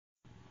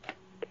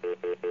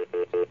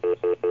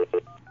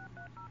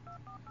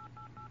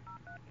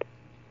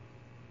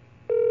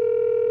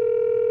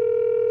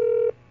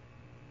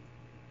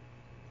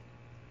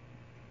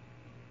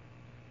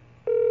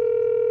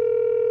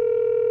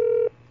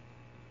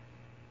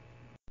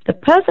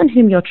person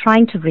whom you're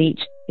trying to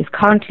reach is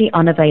currently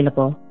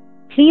unavailable.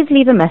 Please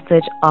leave a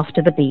message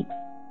after the beep.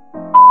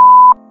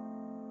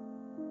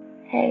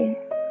 Hey,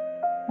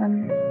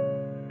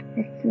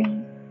 it's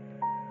me.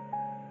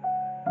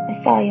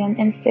 I saw you on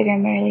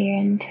Instagram earlier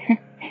and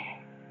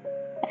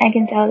I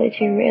can tell that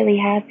you're really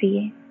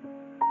happy.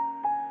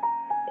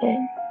 But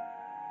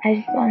I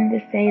just wanted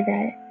to say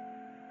that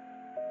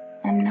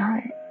I'm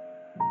not.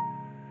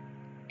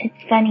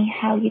 It's funny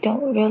how you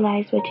don't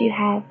realize what you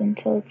have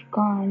until it's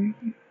gone.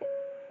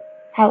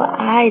 How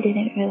I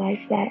didn't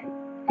realize that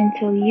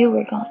until you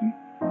were gone.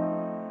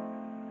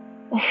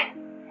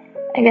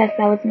 I guess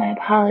that was my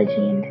apology,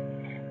 and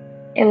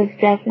it was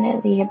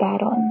definitely a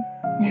bad one.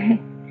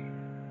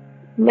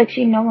 But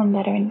you know I'm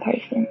better in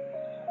person.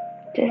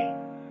 Just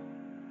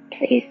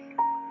please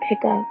pick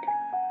up.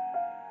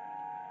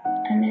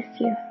 I miss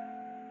you.